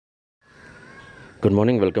Good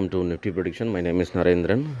morning, welcome to Nifty Prediction. My name is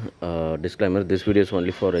Narendran. Disclaimer, this video is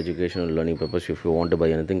only for educational learning purpose. If you want to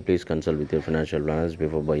buy anything, please consult with your financial planners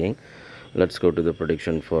before buying. Let's go to the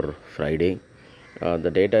prediction for Friday.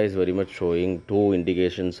 The data is very much showing two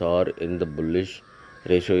indications are in the bullish.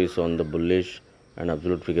 Ratio is on the bullish and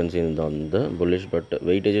absolute frequency is on the bullish, but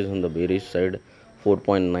weightage is on the bearish side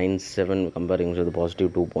 4.97 comparing to the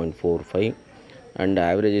positive 2.45, and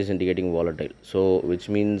average is indicating volatile, so which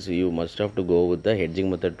means you must have to go with the hedging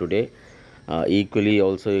method today. Equally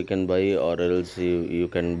also you can buy, or else you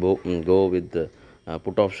can go with the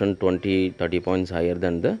put option 20-30 points higher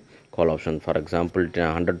than the call option. For example,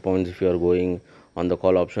 100 points if you are going on the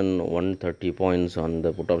call option, 130 points on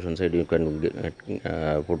the put option side you can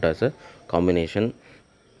put as a combination.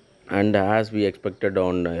 And as we expected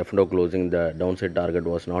on F&O closing, the downside target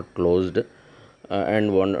was not closed,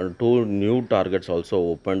 and one or two new targets also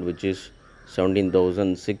opened, which is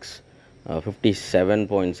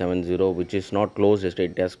 17,657.70, which is not closed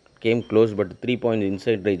yesterday. It has came close, but 3 point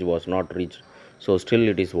inside range was not reached, so still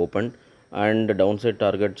it is open. And the downside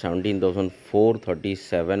target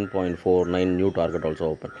 17,437.49 new target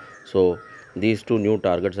also open. So these two new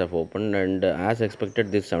targets have opened, and as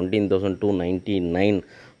expected, this 17,299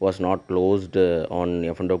 was not closed on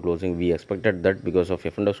F&O closing. We expected that because of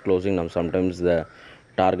F&O's closing. Now sometimes the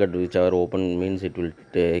target whichever open means it will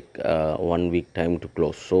take 1 week time to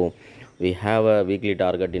close. So we have a weekly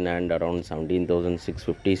target in hand around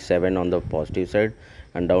 17,657 on the positive side,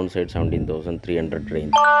 and downside 17,300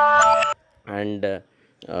 range. And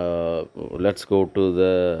let's go to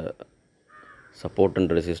the support and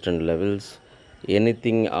resistance levels.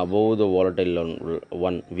 Anything above the volatile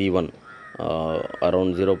on V1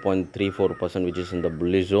 around 0.34%, which is in the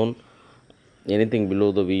bullish zone. Anything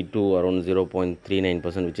below the V2 around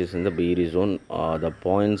 0.39%, which is in the bearish zone. The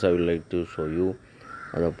points I would like to show you.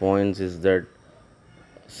 The points is that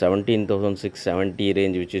 17,670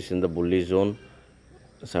 range, which is in the bullish zone,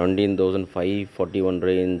 17,541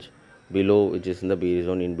 range below, which is in the bearish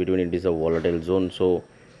zone. In between it is a volatile zone, so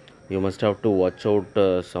you must have to watch out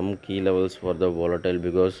some key levels for the volatile,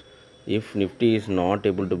 because if Nifty is not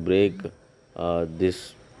able to break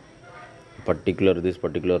this particular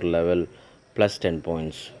level plus 10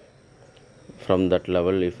 points from that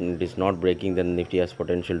level, if it is not breaking, then Nifty has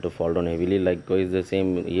potential to fall down heavily. Likewise the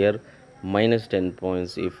same here, minus 10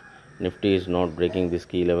 points. If Nifty is not breaking this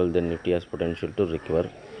key level, then Nifty has potential to recover.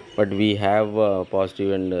 But we have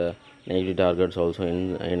positive and negative targets also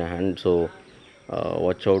in hand, so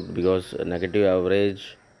watch out, because negative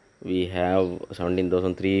average we have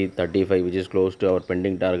 17,335, which is close to our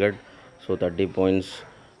pending target, so 30 points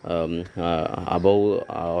above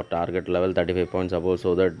our target level, 35 points above,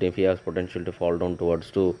 so that if he has potential to fall down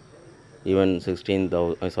towards to even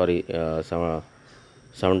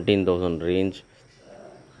 17,000 range.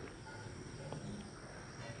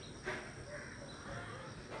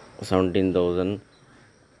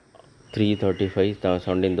 17,335,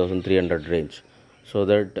 17,300 range, so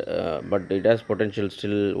that but it has potential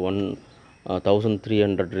still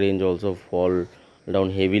 1,300 range also fall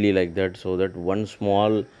down heavily like that, so that one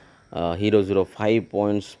small 0.05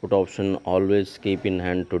 points put option always keep in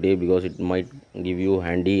hand today, because it might give you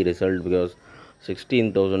handy result, because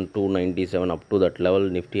 16,297 up to that level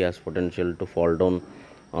Nifty has potential to fall down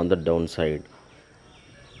on the downside.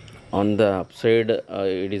 On the upside,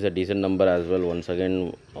 it is a decent number as well. Once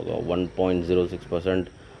again, 1.06%,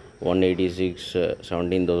 186,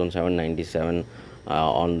 17,797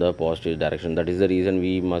 on the positive direction. That is the reason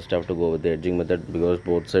we must have to go with the hedging method, because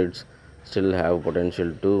both sides still have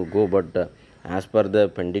potential to go. But as per the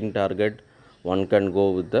pending target, one can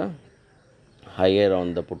go with the higher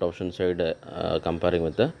on the put option side comparing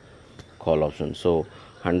with the call option. So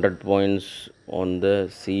 100 points on the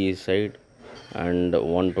CE side and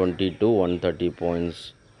 120 to 130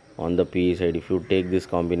 points on the PE side. If you take this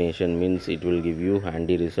combination, means it will give you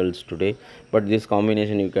handy results today. But this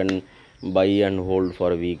combination you can buy and hold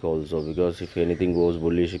for a week also, because if anything goes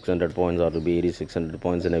bullish 600 points or bearish 600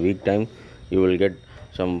 points in a week time, you will get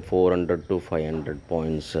some 400 to 500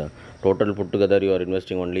 points. Total put together you are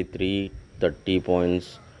investing only 330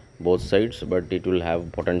 points both sides, but it will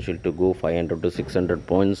have potential to go 500 to 600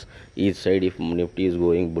 points each side if Nifty is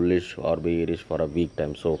going bullish or bearish for a week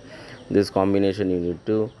time. So this combination you need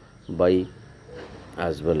to buy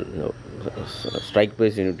as well. Strike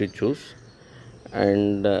price you need to choose.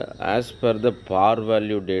 And as per the par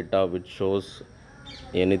value data, which shows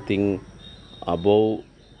anything above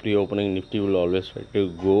pre-opening, Nifty will always try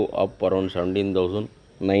to go up around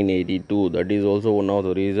 17,982. That is also one of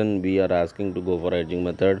the reason we are asking to go for hedging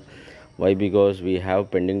method. Why? Because we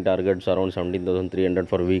have pending targets around 17,300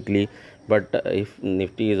 for weekly, but if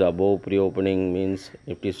Nifty is above pre-opening, means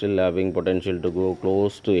Nifty is still having potential to go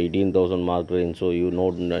close to 18,000 mark range. So you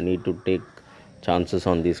need to take chances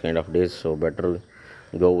on these kind of days. So better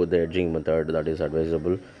go with the hedging method, that is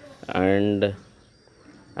advisable. And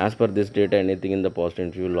as per this data, anything in the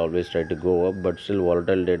positive will always try to go up, but still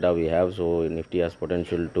volatile data we have, so Nifty has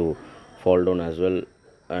potential to fall down as well.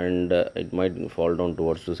 And it might fall down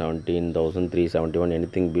towards to 17,371.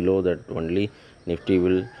 Anything below that only Nifty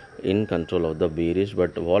will in control of the bearish.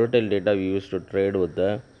 But volatile data we used to trade with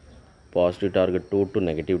the positive target 2 to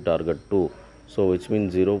negative target 2, so which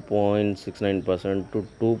means 0.69% to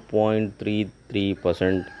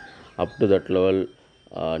 2.33%. Up to that level,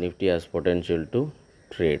 Nifty has potential to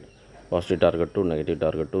trade positive target to negative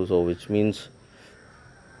target 2, so which means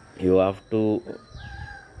you have to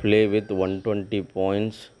play with 120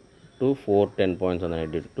 points to 410 points on the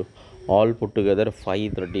negative to all put together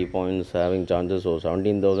 530 points having chances. So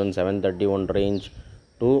 17,731 range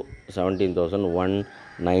to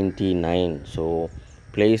 17,199. So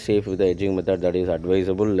play safe with the hedging method, that is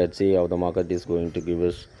advisable. Let's see how the market is going to give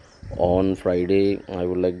us on Friday. I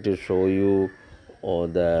would like to show you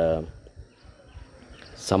the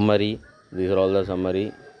summary. These are all the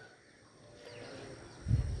summary.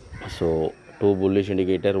 So two bullish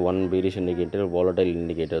indicator, one bearish indicator, volatile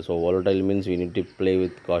indicator. So volatile means we need to play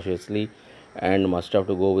with cautiously and must have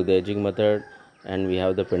to go with the hedging method. And we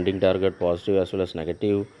have the pending target positive as well as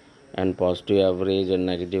negative, and positive average and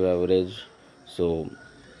negative average. So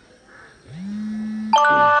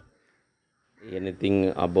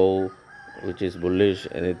anything above which is bullish,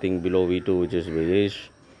 anything below V2 which is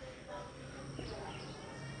bearish.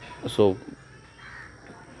 So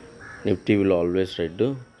Nifty will always try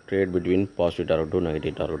to trade between positive target to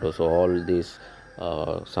negative target. So all this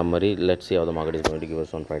summary. Let's see how the market is going to give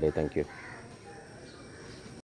us on Friday. Thank you.